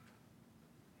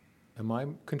Am I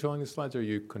controlling the slides or are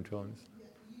you controlling this? Yeah,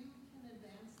 you can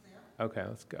advance there. Okay,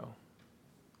 let's go.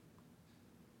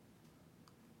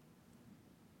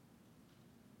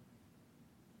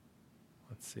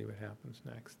 Let's see what happens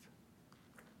next.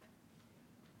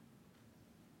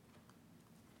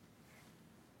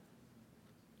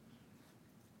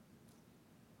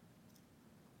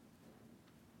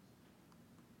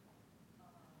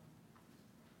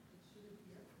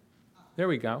 There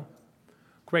we go.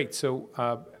 Great.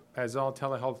 So as all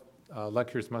telehealth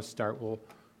lectures must start, we'll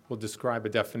describe a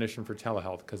definition for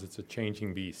telehealth because it's a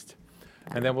changing beast.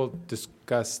 And then we'll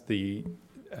discuss the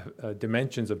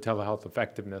dimensions of telehealth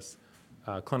effectiveness,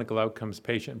 clinical outcomes,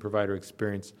 patient and provider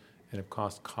experience, and of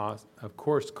course,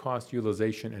 cost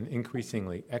utilization and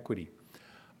increasingly equity.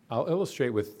 I'll illustrate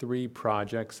with 3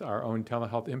 projects: our own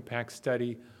telehealth impact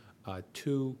study,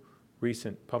 2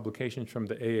 recent publications from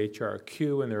the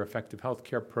AHRQ and their effective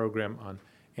healthcare program on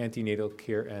antenatal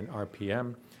care and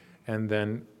RPM, and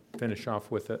then finish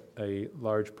off with a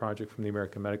large project from the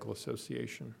American Medical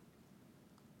Association.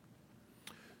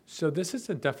 So this is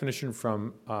a definition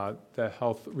from the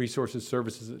Health Resources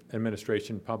Services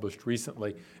Administration published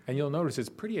recently, and you'll notice it's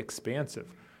pretty expansive.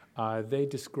 They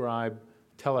describe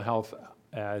telehealth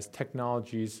as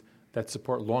technologies that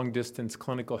support long-distance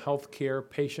clinical health care,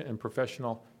 patient and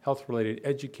professional health-related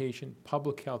education,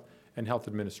 public health, and health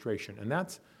administration. And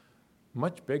that's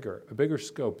much bigger, a bigger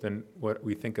scope than what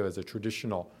we think of as a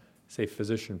traditional, say,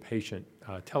 physician-patient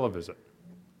televisit.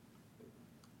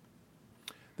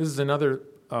 This is another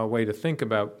way to think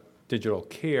about digital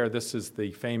care. This is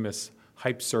the famous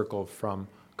hype circle from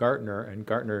Gartner, and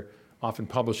Gartner often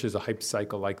publishes a hype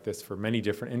cycle like this for many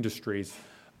different industries,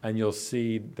 and you'll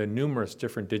see the numerous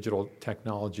different digital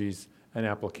technologies and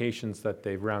applications that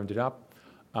they've rounded up.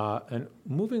 And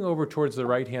moving over towards the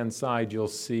right-hand side, you'll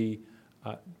see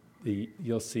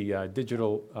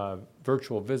digital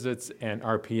virtual visits and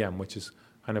RPM, which is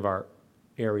kind of our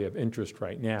area of interest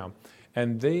right now.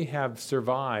 And they have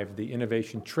survived the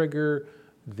innovation trigger,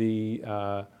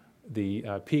 the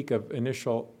peak of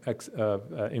initial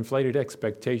inflated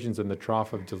expectations, and the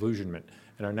trough of delusionment,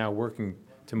 and are now working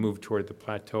to move toward the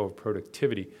plateau of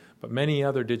productivity. But many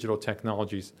other digital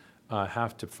technologies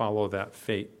have to follow that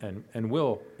fate and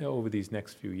will over these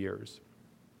next few years.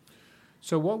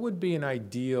 So what would be an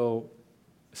ideal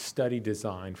study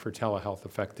design for telehealth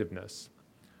effectiveness?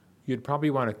 You'd probably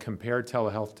want to compare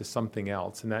telehealth to something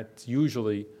else, and that's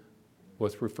usually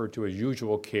what's referred to as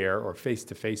usual care or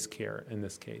face-to-face care in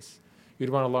this case. You'd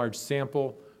want a large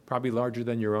sample, probably larger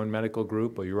than your own medical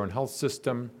group or your own health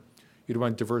system. You'd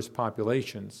want diverse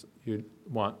populations. You'd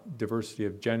want diversity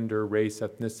of gender, race,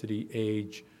 ethnicity,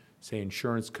 age, say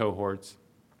insurance cohorts.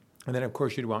 And then, of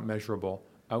course, you'd want measurable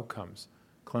outcomes,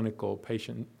 clinical,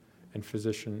 patient, and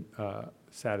physician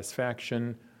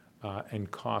satisfaction, and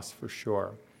cost for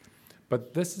sure.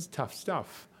 But this is tough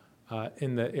stuff.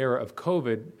 In the era of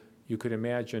COVID, you could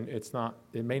imagine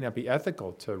it may not be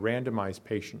ethical to randomize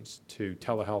patients to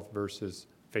telehealth versus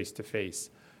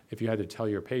face-to-face. If you had to tell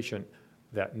your patient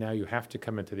that now you have to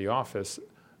come into the office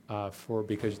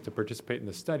because to participate in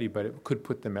the study, but it could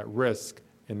put them at risk,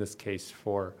 in this case,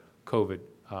 for COVID.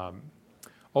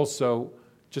 Also,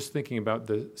 just thinking about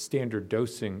the standard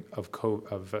dosing of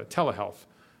telehealth.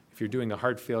 If you're doing a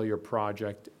heart failure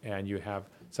project and you have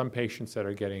some patients that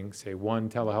are getting, say, 1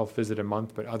 telehealth visit a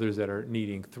month, but others that are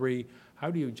needing 3,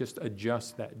 how do you just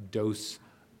adjust that dose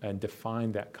and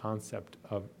define that concept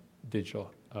of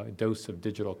dose of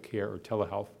digital care or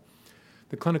telehealth?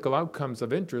 The clinical outcomes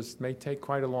of interest may take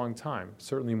quite a long time.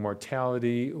 Certainly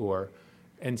mortality or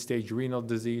end-stage renal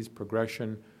disease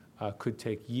progression could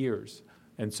take years.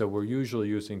 And so we're usually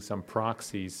using some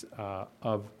proxies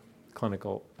of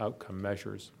clinical outcome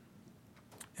measures.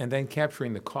 And then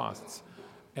capturing the costs.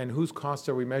 And whose costs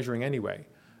are we measuring anyway?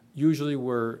 Usually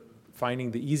we're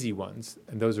finding the easy ones,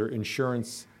 and those are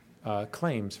insurance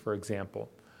claims, for example.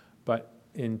 But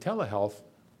in telehealth,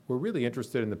 we're really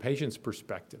interested in the patient's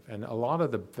perspective, and a lot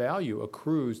of the value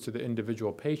accrues to the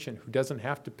individual patient who doesn't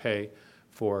have to pay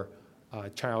for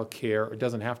child care, or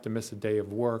doesn't have to miss a day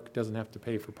of work, doesn't have to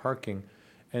pay for parking.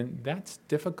 And that's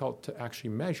difficult to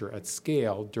actually measure at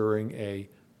scale during a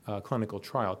clinical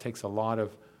trial. It takes a lot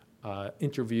of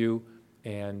interview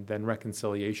and then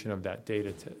reconciliation of that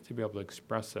data to be able to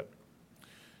express it.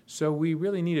 So we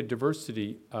really need a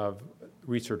diversity of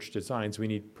research designs. We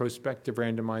need prospective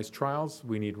randomized trials.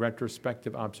 We need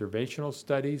retrospective observational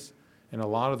studies. And a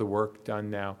lot of the work done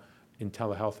now in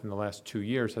telehealth in the last 2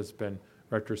 years has been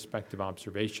retrospective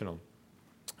observational.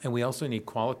 And we also need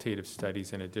qualitative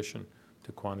studies in addition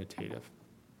to quantitative.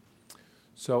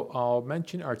 So I'll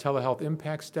mention our telehealth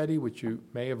impact study, which you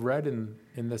may have read in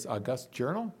this august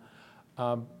journal.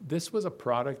 This was a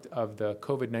product of the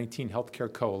COVID-19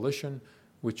 Healthcare Coalition,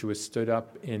 which was stood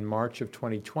up in March of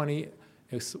 2020.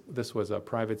 This was a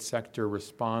private sector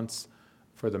response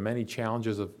for the many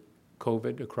challenges of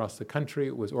COVID across the country.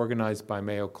 It was organized by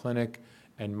Mayo Clinic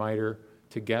and MITRE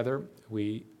together.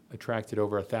 We attracted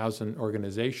over 1,000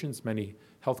 organizations, many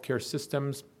healthcare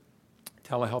systems,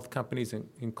 telehealth companies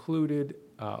included,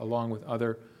 along with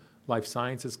other life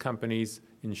sciences companies,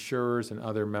 insurers, and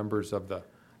other members of the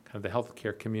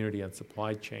healthcare community and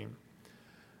supply chain.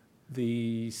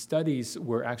 The studies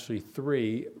were actually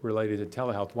 3 related to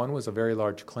telehealth. One was a very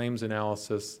large claims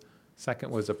analysis,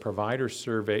 second was a provider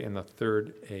survey, and the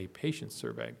third a patient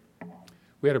survey.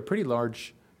 We had a pretty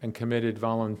large and committed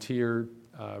volunteer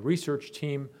research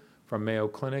team from Mayo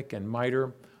Clinic and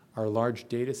MITRE. Our large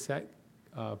data set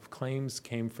of claims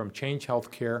came from Change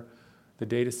Healthcare. The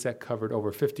data set covered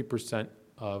over 50%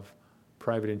 of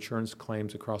private insurance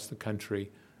claims across the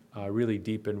country, really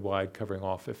deep and wide, covering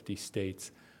all 50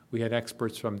 states. We had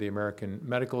experts from the American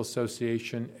Medical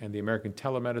Association and the American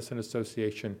Telemedicine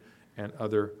Association and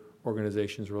other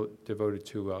organizations devoted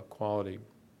to quality.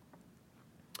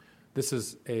 This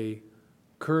is a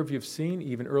curve you've seen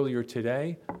even earlier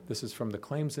today. This is from the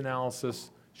claims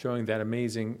analysis showing that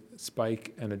amazing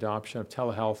spike and adoption of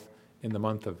telehealth in the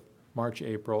month of March,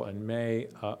 April, and May,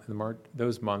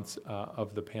 those months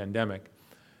of the pandemic.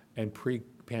 And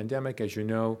pre-pandemic, as you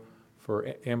know,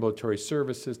 for ambulatory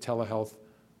services, telehealth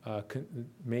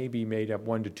may be made up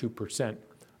 1% to 2%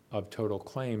 of total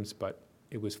claims, but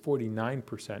it was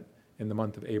 49% in the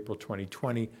month of April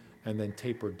 2020, and then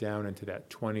tapered down into that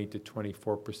 20 to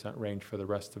 24% range for the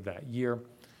rest of that year.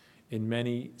 In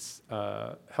many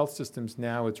health systems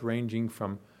now, it's ranging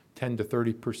from 10 to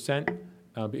 30%.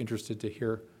 I'll be interested to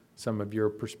hear some of your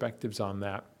perspectives on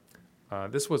that.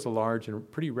 This was a large and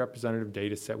pretty representative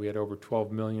data set. We had over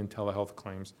 12 million telehealth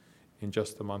claims in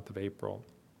just the month of April.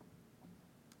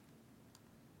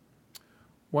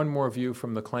 One more view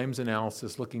from the claims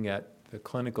analysis looking at the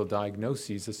clinical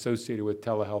diagnoses associated with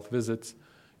telehealth visits.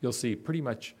 You'll see pretty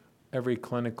much every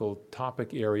clinical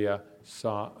topic area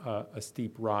saw a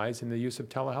steep rise in the use of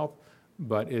telehealth,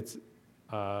 but it's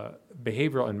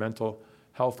behavioral and mental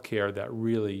health care that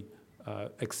really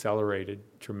accelerated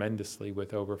tremendously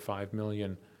with over 5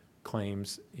 million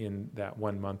claims in that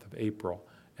 1 month of April.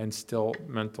 And still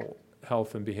mental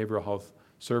health and behavioral health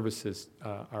services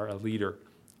are a leader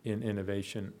in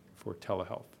innovation for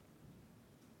telehealth.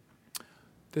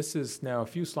 This is now a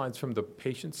few slides from the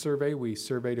patient survey. We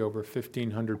surveyed over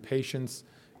 1,500 patients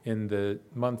in the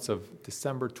months of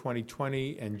December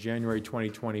 2020 and January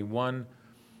 2021.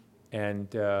 And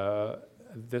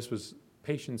this was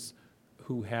patients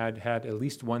who had at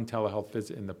least one telehealth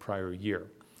visit in the prior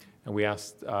year. And we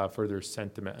asked for their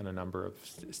sentiment and a number of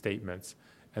statements.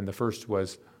 And the first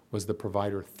was the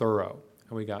provider thorough?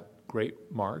 And we got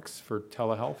great marks for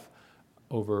telehealth.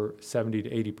 Over 70 to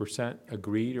 80%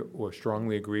 agreed or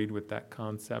strongly agreed with that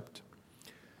concept.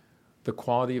 The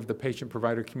quality of the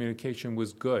patient-provider communication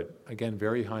was good. Again,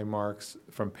 very high marks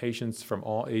from patients from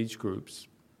all age groups.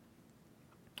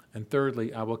 And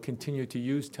thirdly, I will continue to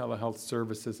use telehealth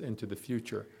services into the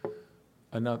future.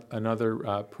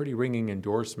 Another pretty ringing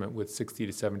endorsement with 60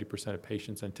 to 70% of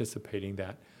patients anticipating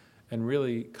that. And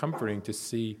really comforting to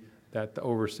see that the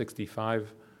over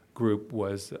 65 group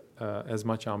was as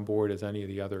much on board as any of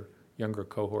the other younger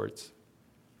cohorts.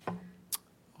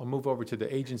 I'll move over to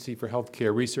the Agency for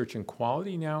Healthcare Research and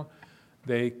Quality now.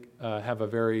 They have a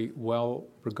very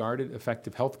well-regarded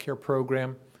effective healthcare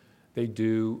program. They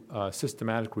do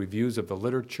systematic reviews of the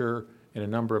literature in a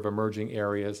number of emerging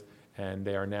areas, and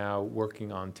they are now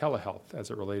working on telehealth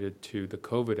as it related to the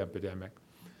COVID epidemic.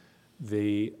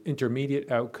 The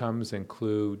intermediate outcomes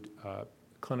include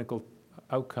clinical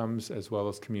outcomes as well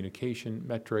as communication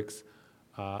metrics.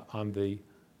 On the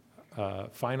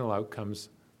final outcomes,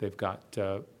 they've got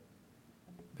the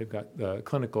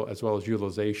clinical as well as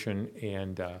utilization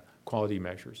and quality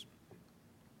measures.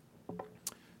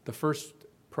 The first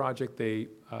project that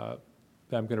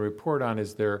I'm going to report on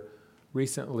is their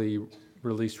recently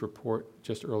released report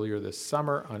just earlier this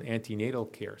summer on antenatal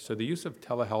care. So the use of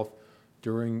telehealth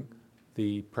during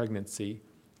the pregnancy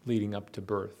leading up to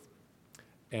birth.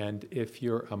 And if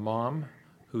you're a mom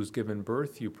who's given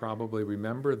birth, you probably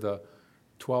remember the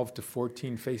 12 to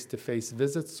 14 face-to-face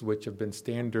visits, which have been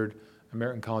standard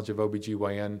American College of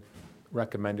OBGYN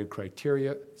recommended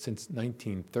criteria since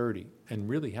 1930 and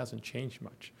really hasn't changed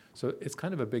much. So it's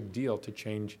kind of a big deal to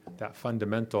change that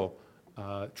fundamental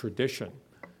tradition.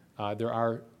 There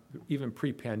are Even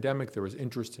pre-pandemic, there was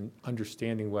interest in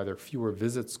understanding whether fewer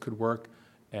visits could work,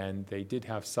 and they did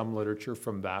have some literature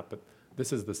from that, but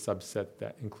this is the subset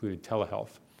that included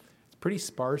telehealth. It's pretty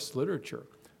sparse literature.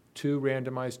 2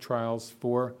 randomized trials,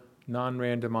 4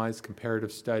 non-randomized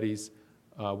comparative studies,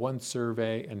 1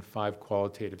 survey, and 5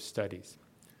 qualitative studies.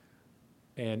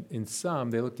 And in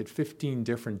sum, they looked at 15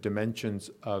 different dimensions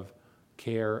of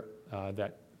care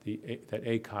that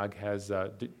ACOG has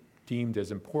deemed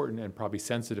as important and probably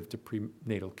sensitive to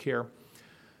prenatal care.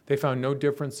 They found no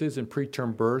differences in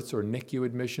preterm births or NICU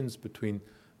admissions between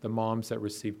the moms that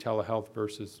received telehealth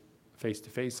versus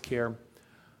face-to-face care.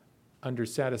 Under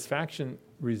satisfaction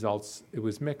results, it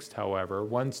was mixed, however.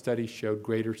 1 study showed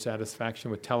greater satisfaction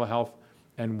with telehealth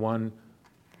and 1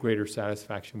 greater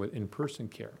satisfaction with in-person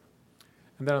care.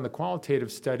 And then on the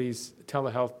qualitative studies,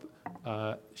 telehealth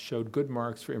showed good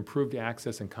marks for improved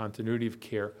access and continuity of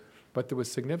care, but there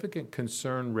was significant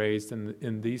concern raised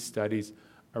in these studies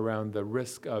around the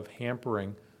risk of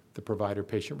hampering the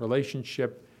provider-patient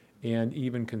relationship and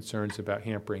even concerns about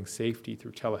hampering safety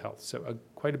through telehealth. So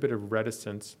quite a bit of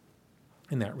reticence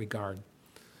in that regard.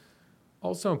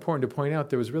 Also important to point out,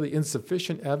 there was really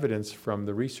insufficient evidence from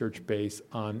the research base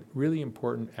on really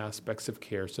important aspects of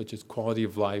care, such as quality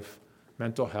of life,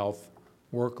 mental health,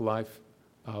 work life,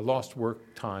 lost work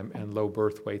time, and low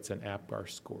birth weights and APGAR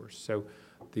scores. So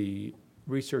the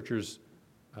researchers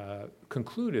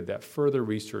concluded that further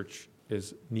research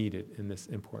is needed in this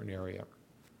important area.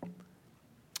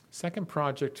 Second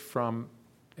project from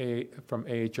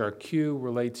AHRQ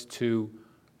relates to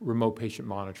remote patient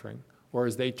monitoring, or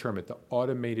as they term it, the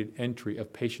automated entry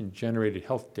of patient-generated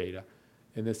health data,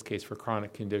 in this case for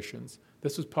chronic conditions.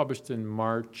 This was published in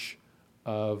March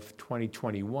of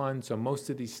 2021, so most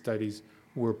of these studies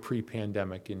were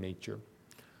pre-pandemic in nature.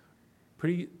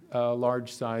 Pretty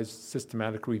large-sized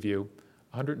systematic review,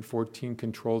 114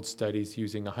 controlled studies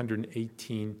using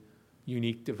 118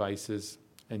 unique devices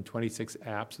and 26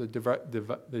 apps.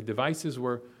 The devices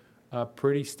were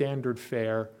pretty standard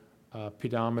fare,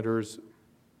 pedometers,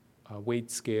 weight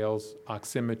scales,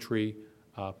 oximetry,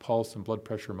 pulse and blood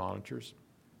pressure monitors.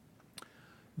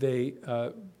 They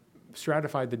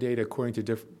stratified the data according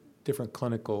to different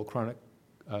clinical chronic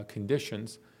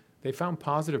conditions. They found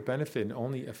positive benefit in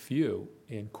only a few,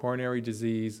 in coronary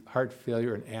disease, heart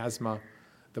failure, and asthma.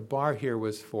 The bar here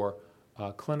was for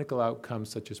clinical outcomes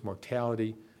such as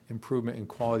mortality, improvement in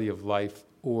quality of life,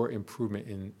 or improvement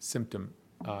in symptom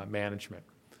management.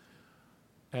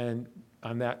 And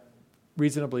on that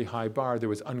reasonably high bar, there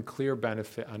was unclear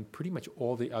benefit on pretty much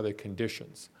all the other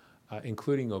conditions,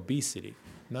 including obesity.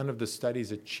 None of the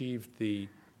studies achieved the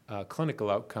clinical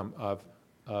outcome of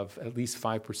at least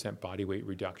 5% body weight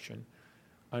reduction.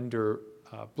 Under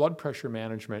blood pressure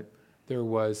management, there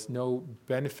was no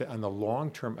benefit on the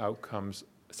long-term outcomes,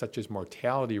 such as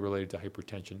mortality related to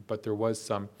hypertension, but there was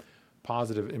some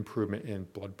positive improvement in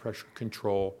blood pressure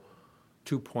control,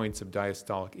 2 points of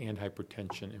diastolic and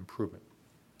hypertension improvement,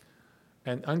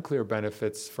 and unclear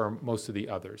benefits for most of the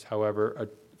others. However,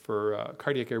 for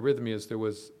cardiac arrhythmias, there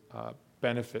was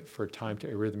benefit for time to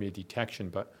arrhythmia detection,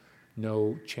 but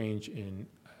no change in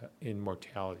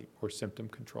mortality or symptom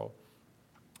control.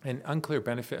 And unclear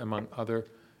benefit among other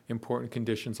important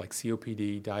conditions like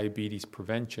COPD, diabetes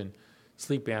prevention,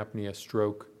 sleep apnea,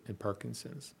 stroke, and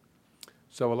Parkinson's.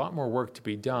 So a lot more work to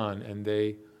be done, and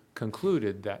they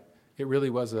concluded that it really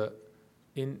was a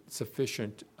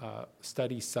insufficient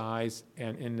study size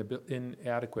and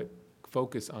inadequate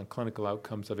focus on clinical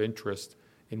outcomes of interest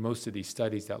in most of these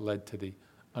studies that led to the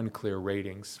unclear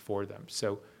ratings for them.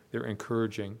 So they're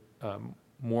encouraging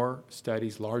more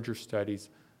studies, larger studies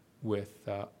with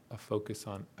a focus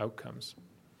on outcomes.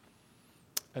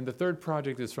 And the third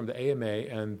project is from the AMA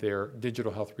and their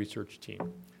digital health research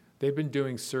team. They've been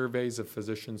doing surveys of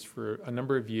physicians for a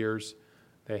number of years.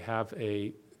 They have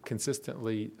a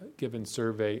consistently given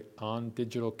survey on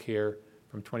digital care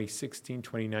from 2016,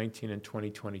 2019, and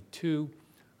 2022.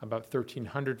 About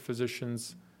 1,300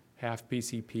 physicians, half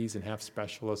PCPs and half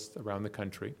specialists around the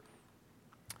country.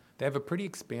 They have a pretty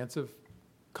expansive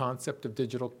concept of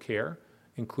digital care,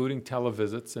 including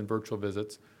televisits and virtual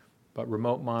visits, but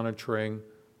remote monitoring,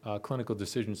 clinical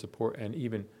decision support, and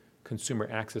even consumer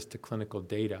access to clinical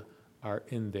data are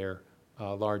in their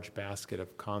large basket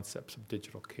of concepts of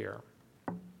digital care.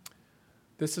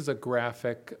 This is a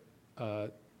graphic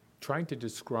trying to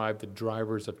describe the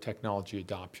drivers of technology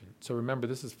adoption. So remember,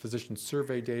 this is physician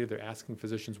survey data. They're asking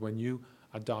physicians, when you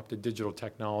adopt a digital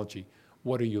technology,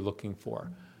 what are you looking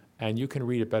for? And you can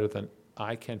read it better than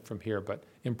I can from here, but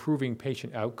improving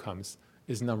patient outcomes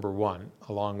is number one,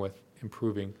 along with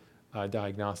improving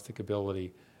diagnostic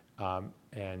ability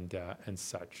and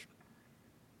such.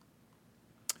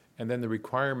 And then the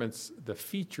requirements, the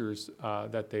features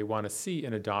that they want to see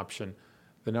in adoption,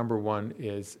 the number one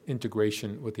is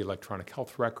integration with the electronic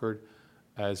health record,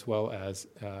 as well as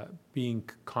being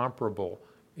comparable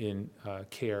in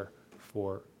care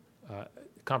for,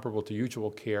 comparable to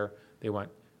usual care. They want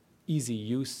easy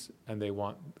use, and they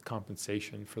want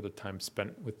compensation for the time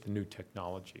spent with the new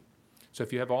technology. So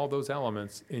if you have all those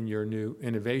elements in your new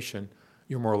innovation,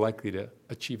 you're more likely to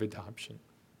achieve adoption.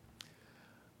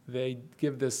 They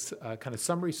give this kind of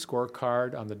summary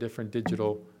scorecard on the different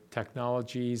digital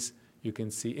technologies. You can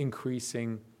see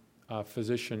increasing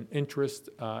physician interest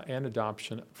and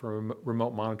adoption for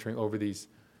remote monitoring over these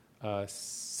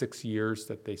 6 years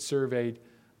that they surveyed,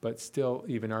 but still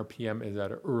even RPM is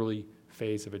at an early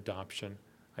phase of adoption,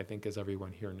 I think, as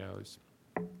everyone here knows.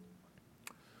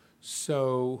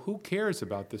 So who cares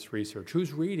about this research?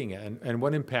 Who's reading it, and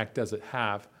what impact does it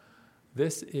have?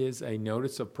 This is a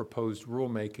notice of proposed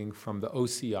rulemaking from the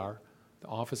OCR, the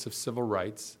Office of Civil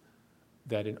Rights,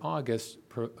 that in August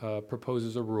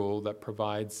proposes a rule that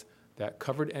provides that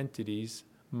covered entities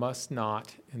must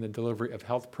not, in the delivery of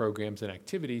health programs and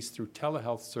activities through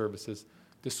telehealth services,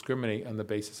 discriminate on the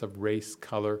basis of race,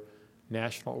 color,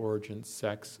 national origin,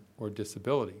 sex, or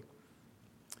disability.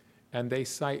 And they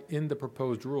cite in the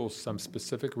proposed rules some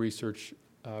specific research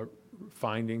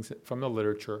findings from the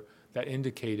literature that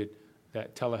indicated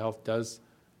that telehealth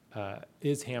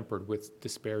is hampered with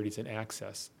disparities in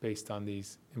access based on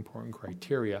these important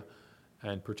criteria,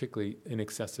 and particularly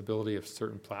inaccessibility of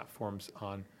certain platforms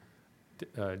on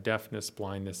deafness,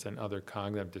 blindness, and other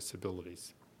cognitive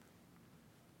disabilities.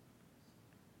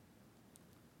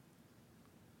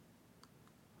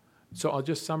 So I'll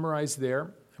just summarize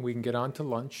there, and we can get on to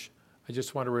lunch. I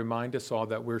just want to remind us all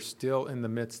that we're still in the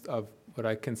midst of what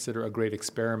I consider a great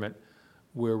experiment.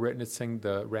 We're witnessing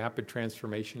the rapid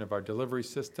transformation of our delivery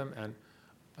system,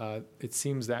 and it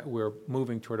seems that we're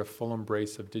moving toward a full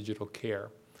embrace of digital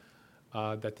care,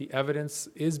 that the evidence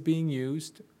is being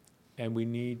used, and we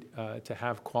need to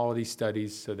have quality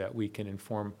studies so that we can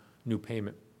inform new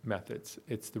payment methods.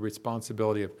 It's the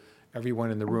responsibility of everyone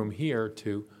in the room here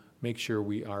to make sure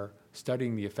we are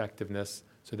studying the effectiveness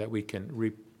so that we can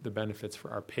reap the benefits for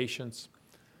our patients.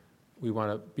 We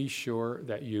want to be sure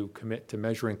that you commit to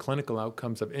measuring clinical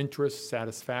outcomes of interest,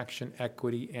 satisfaction,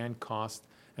 equity, and cost,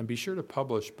 and be sure to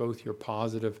publish both your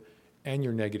positive and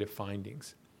your negative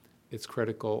findings. It's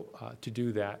critical to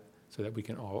do that so that we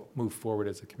can all move forward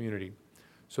as a community.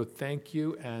 So thank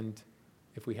you, and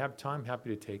if we have time, happy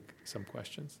to take some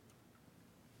questions.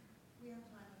 We have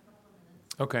time, a couple of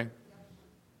minutes. Okay.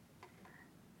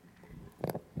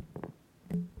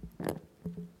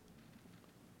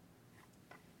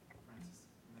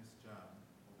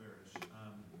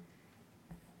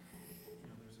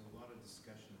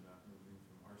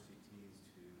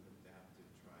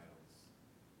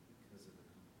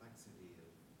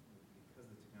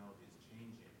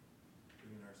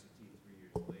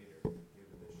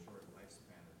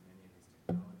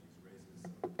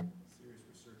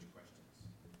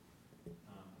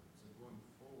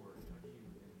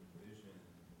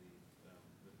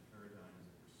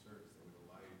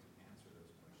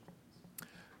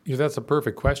 That's a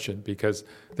perfect question, because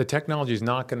the technology is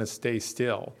not going to stay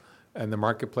still, and the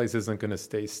marketplace isn't going to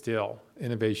stay still.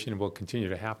 Innovation will continue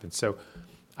to happen. So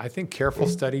I think careful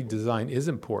study design is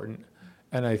important,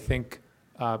 and I think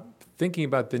thinking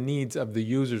about the needs of the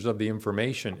users of the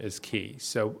information is key.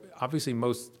 So obviously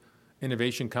most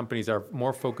innovation companies are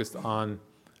more focused on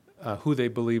who they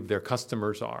believe their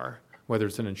customers are, whether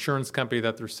it's an insurance company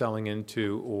that they're selling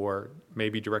into, or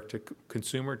maybe direct to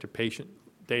consumer, to patient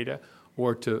data,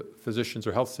 or to physicians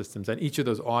or health systems. And each of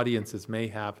those audiences may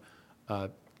have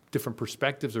different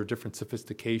perspectives or different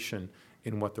sophistication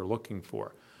in what they're looking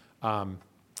for.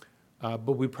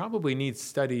 But we probably need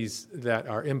studies that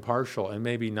are impartial and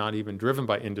maybe not even driven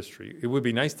by industry. It would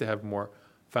be nice to have more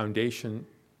foundation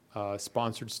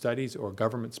sponsored studies or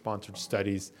government-sponsored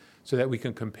studies so that we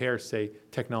can compare, say,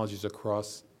 technologies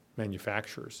across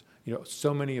manufacturers.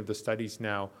 So many of the studies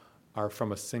now are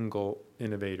from a single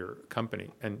innovator company,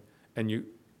 and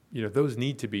those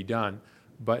need to be done,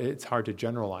 but it's hard to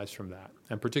generalize from that.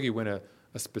 And particularly when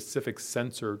a specific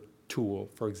sensor tool,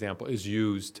 for example, is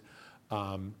used,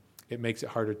 it makes it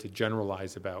harder to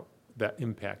generalize about that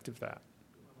impact of that.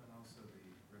 Well, and also the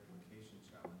replication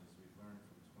challenges. We've learned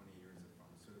from 20 years of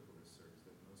pharmaceutical research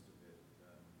that most of it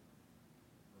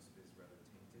is rather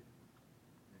tainted,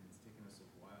 and it's taken us a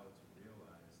while to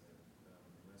realize that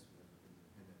unless we have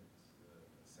independent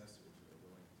assessors who are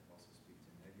willing to also speak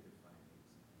to negative findings,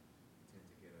 we tend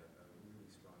to get a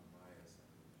really strong bias on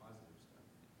the positive stuff.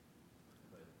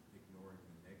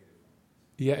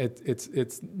 Yeah,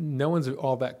 it's no one's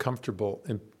all that comfortable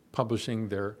in publishing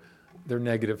their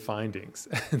negative findings,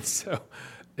 and so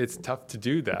it's tough to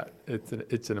do that.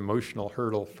 It's an emotional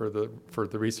hurdle for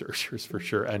the researchers for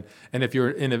sure. And if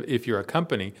you're a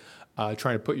company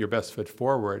trying to put your best foot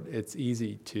forward, it's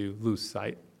easy to lose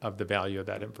sight of the value of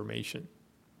that information.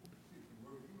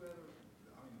 Were you ever,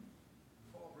 I mean,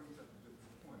 Paul brings up a good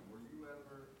point. Were you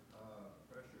ever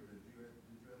pressured, did you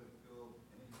ever feel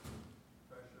any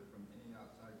pressure from any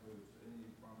outside groups, any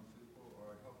pharmaceutical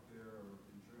or healthcare or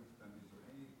insurance companies or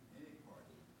any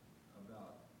party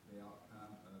about the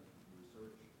outcome of the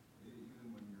research, even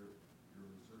when your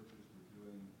researchers were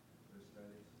doing their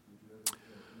studies? Did you ever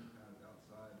feel any kind of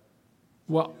outside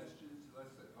suggestions? Let's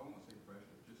say, I won't say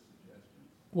pressure, just suggestions.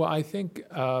 Well, I think,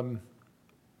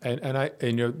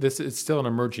 this is still an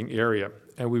emerging area,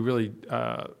 and we really,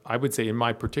 I would say, in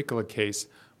my particular case,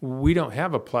 we don't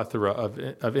have a plethora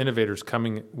of innovators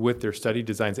coming with their study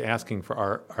designs asking for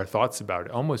our thoughts about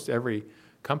it. Almost every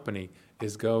company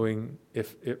is going,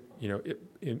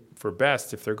 for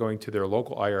best, if they're going to their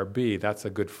local IRB, that's a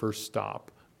good first stop.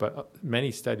 But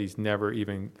many studies never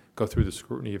even go through the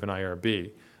scrutiny of an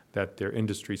IRB that they're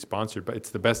industry sponsored, but it's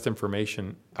the best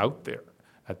information out there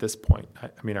at this point. I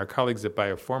mean, our colleagues at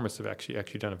Bioformis have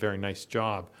actually done a very nice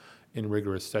job in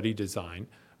rigorous study design,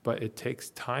 but it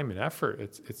takes time and effort.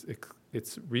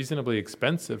 It's reasonably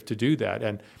expensive to do that,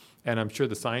 and I'm sure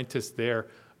the scientists there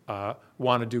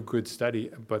want to do good study,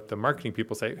 but the marketing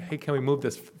people say, hey, can we move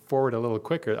this forward a little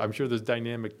quicker? I'm sure there's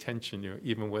dynamic tension,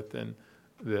 even within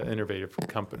the innovative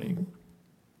company.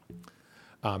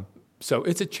 So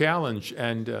it's a challenge,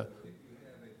 and If you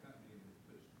have a company that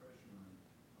puts pressure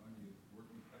on you,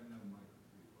 working, I know MITRE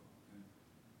pretty well, and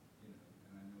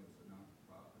I know it's a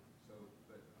not-for-profit. So,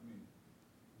 but I mean,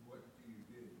 what do you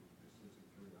do? Just as a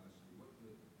curiosity, what do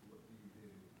you do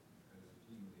as a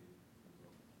team lead?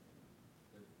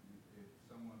 If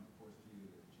someone reports to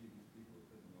you that, gee, these people are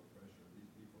putting no pressure,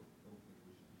 these people don't think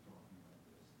we should be talking about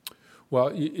this. well,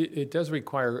 it does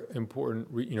require important,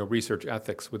 research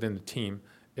ethics within the team.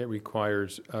 It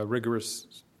requires a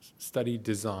rigorous study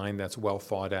design that's well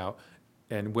thought out.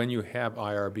 And when you have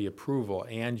IRB approval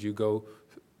and you go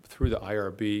through the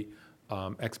IRB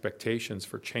expectations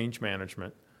for change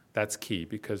management, that's key,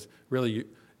 because really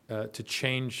to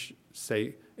change,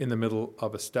 say, in the middle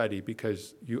of a study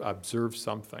because you observe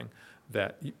something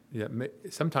that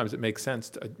sometimes it makes sense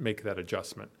to make that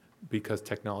adjustment because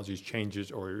technology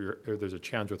changes or there's a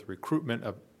challenge with recruitment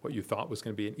of what you thought was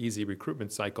going to be an easy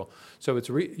recruitment cycle. So it's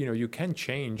you can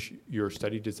change your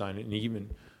study design and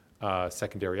even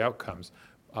secondary outcomes,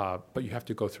 but you have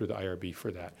to go through the IRB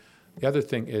for that. The other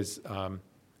thing is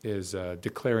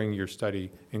declaring your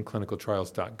study in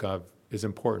clinicaltrials.gov is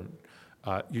important.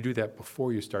 You do that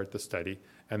before you start the study,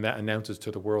 and that announces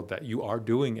to the world that you are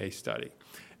doing a study.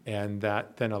 And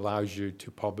that then allows you to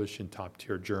publish in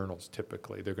top-tier journals,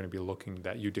 typically. They're going to be looking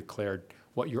that you declared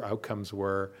what your outcomes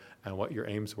were and what your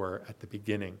aims were at the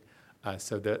beginning.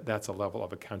 So that's a level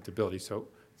of accountability. So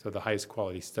the highest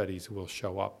quality studies will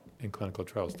show up in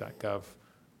clinicaltrials.gov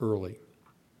early.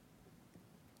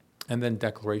 And then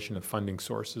declaration of funding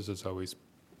sources is always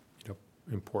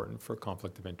important for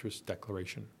conflict of interest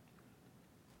declaration.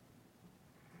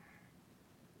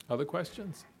 Other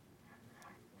questions?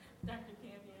 Dr.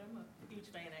 Campion, I'm a huge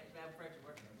fan, actually. I'm French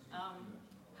work.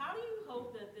 How do you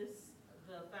hope that the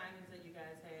findings that you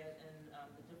guys had and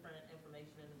the different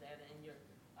information and the data in your,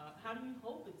 how do you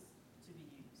hope it's to be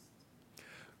used?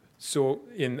 So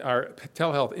in our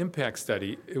telehealth impact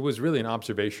study, it was really an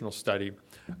observational study.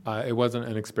 It wasn't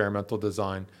an experimental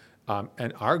design.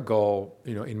 And our goal,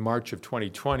 in March of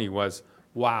 2020 was,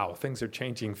 wow, things are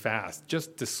changing fast.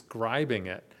 Just describing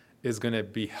it is going to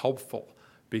be helpful.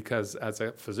 Because as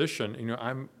a physician,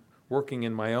 I'm working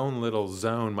in my own little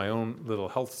zone, my own little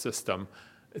health system.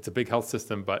 It's a big health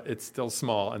system, but it's still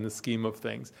small in the scheme of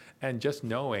things. And just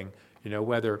knowing,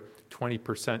 whether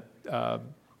 20%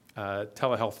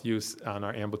 telehealth use on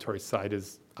our ambulatory side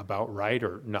is about right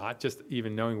or not, just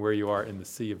even knowing where you are in the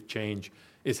sea of change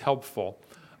is helpful.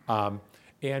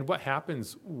 And what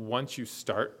happens once you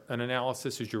start an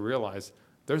analysis is you realize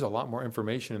there's a lot more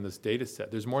information in this data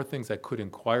set. There's more things I could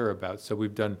inquire about. So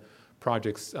we've done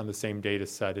projects on the same data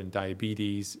set in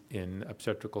diabetes, in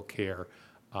obstetrical care,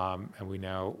 and we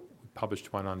now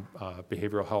published one on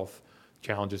behavioral health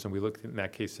challenges, and we looked in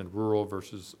that case in rural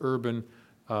versus urban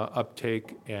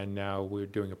uptake, and now we're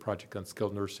doing a project on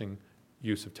skilled nursing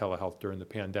use of telehealth during the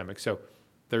pandemic. So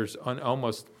there's an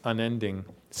almost unending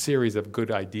series of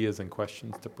good ideas and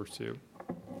questions to pursue.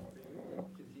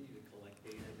 Continue to collect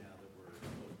data now that we're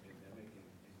post-pandemic,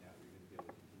 and now you're going to be able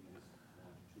to continue this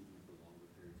longitudinally for longer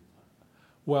periods of time?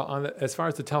 Well, as far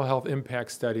as the telehealth impact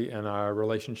study and our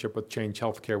relationship with Change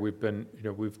Healthcare,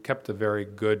 we've kept a very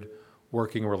good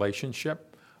working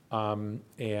relationship, and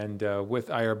with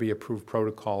IRB approved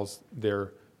protocols,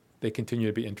 they continue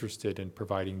to be interested in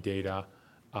providing data.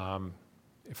 In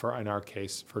our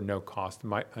case, for no cost.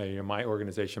 My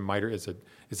organization, MITRE, is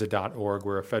a .org.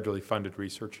 We're a federally funded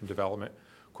research and development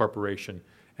corporation,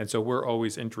 and so we're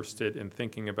always interested in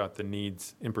thinking about the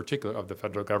needs, in particular, of the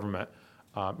federal government.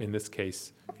 In this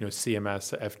case,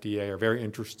 CMS, FDA are very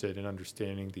interested in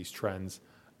understanding these trends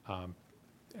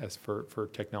as for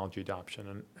technology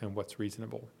adoption and what's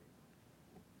reasonable.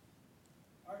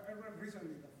 I read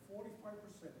recently that 45%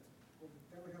 of the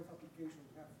telehealth applications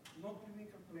have no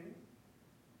clinical claim,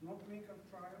 no clinical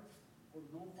trials, or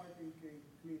no 510K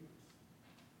clearance.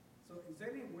 So is there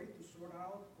any way to sort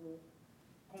out or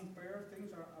compare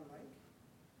things alike?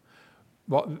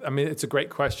 Well, I mean, it's a great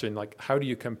question. Like, how do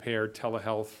you compare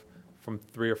telehealth from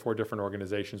 3 or 4 different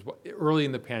organizations? Well, early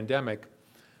in the pandemic,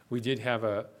 we did have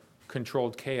a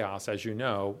controlled chaos, as you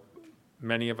know.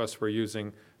 Many of us were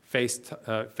using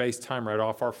FaceTime right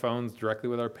off our phones directly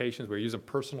with our patients. We were using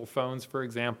personal phones, for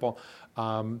example,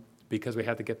 because we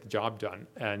had to get the job done.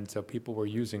 And so people were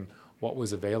using what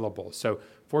was available. So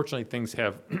fortunately, things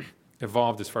have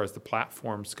evolved as far as the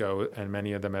platforms go, and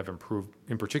many of them have improved,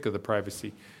 in particular, the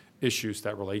privacy issues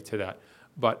that relate to that.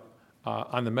 But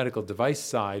on the medical device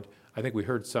side, I think we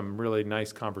heard some really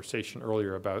nice conversation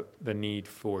earlier about the need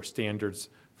for standards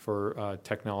for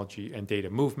technology and data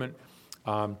movement.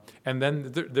 And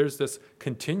then there's this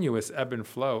continuous ebb and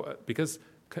flow because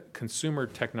consumer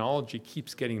technology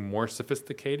keeps getting more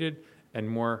sophisticated and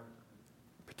more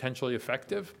potentially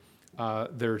effective.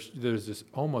 There's this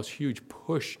almost huge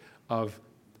push of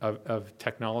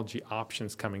technology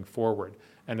options coming forward.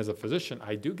 And as a physician,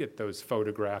 I do get those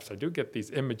photographs. I do get these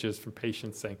images from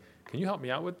patients saying, "Can you help me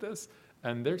out with this?"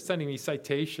 And they're sending me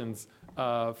citations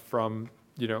from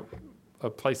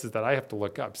places that I have to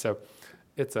look up. So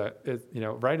it's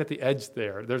right at the edge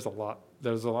there. There's a lot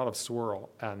of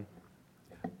swirl, and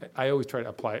I always try to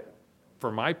apply it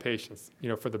for my patients,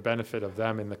 for the benefit of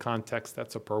them in the context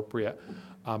that's appropriate.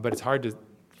 But it's hard to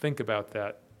think about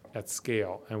that at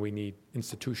scale, and we need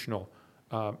institutional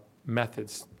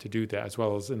methods to do that, as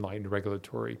well as enlightened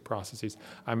regulatory processes.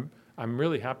 I'm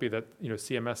really happy that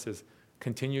CMS has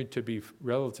continued to be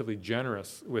relatively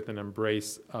generous with an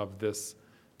embrace of this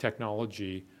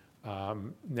technology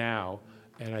now,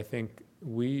 and I think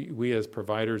we as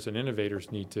providers and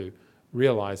innovators need to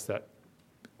realize that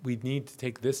we need to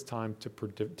take this time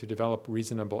to develop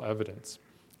reasonable evidence,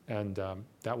 and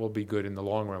that will be good in the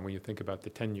long run when you think about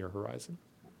the 10-year horizon.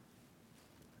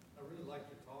 I really like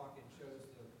your talk. It shows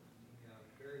the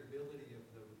variability of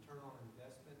the return on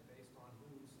investment based on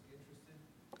who's interested.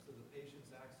 So the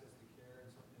patient's access to care, and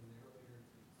something in the earlier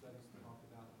studies talked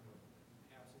about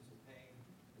absence of pain.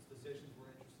 As physicians,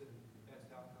 we're interested in the best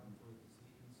outcome for the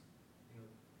disease.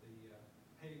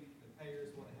 The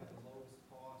payers want to have the lowest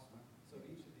cost. So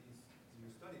each of these,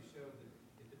 your studies show that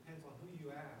it depends on who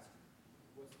you ask.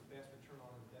 What's the best return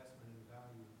on investment and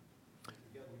value?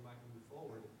 Together, we might move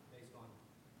forward based on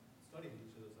studying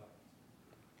each of those items.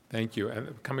 Thank you.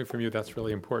 And coming from you, that's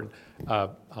really important.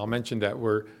 I'll mention that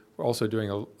we're also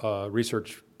doing a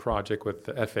research project with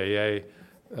the FAA,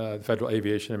 the Federal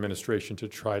Aviation Administration, to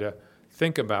try to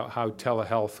think about how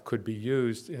telehealth could be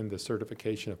used in the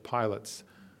certification of pilots,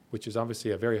 which is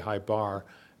obviously a very high bar.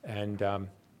 And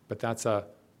but that's a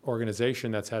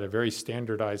organization that's had a very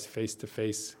standardized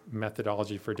face-to-face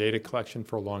methodology for data collection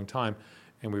for a long time,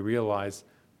 and we realize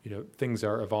things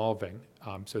are evolving.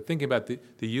 So thinking about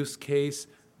the use case,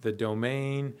 the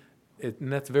domain,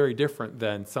 and that's very different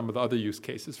than some of the other use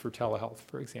cases for telehealth,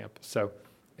 for example. So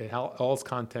it all is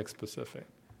context specific.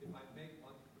 If I make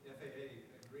on FAA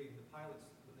agree, the pilots,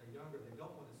 when they're younger, they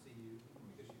don't want to see you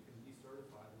because you can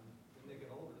decertify them. When they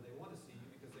get older, they want to see you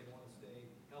because they want to stay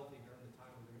healthy during the time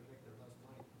when they're going to make their most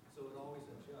money. So it always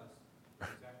adjusts.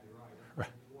 That's exactly right.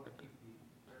 Right. You want to keep the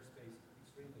airspace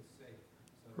extremely safe.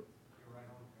 So you're right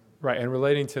on. Right, and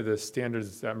relating to the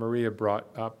standards that Maria brought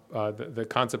up, the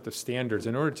concept of standards,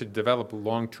 in order to develop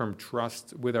long-term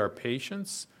trust with our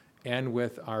patients and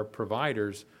with our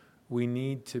providers, we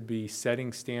need to be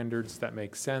setting standards that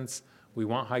make sense. We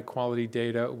want high-quality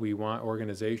data. We want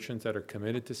organizations that are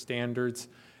committed to standards,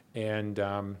 and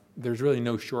there's really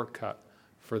no shortcut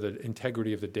for the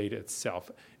integrity of the data itself.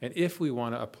 And if we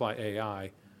want to apply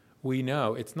AI, we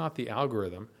know it's not the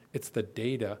algorithm, it's the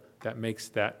data that makes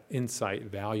that insight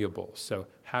valuable. So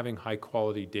having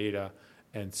high-quality data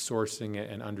and sourcing it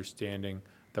and understanding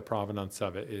the provenance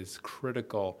of it is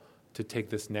critical to take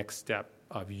this next step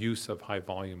of use of high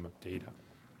volume of data.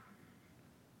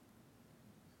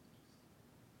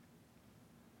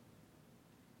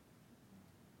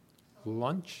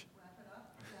 lunch?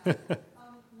 Wrap it up.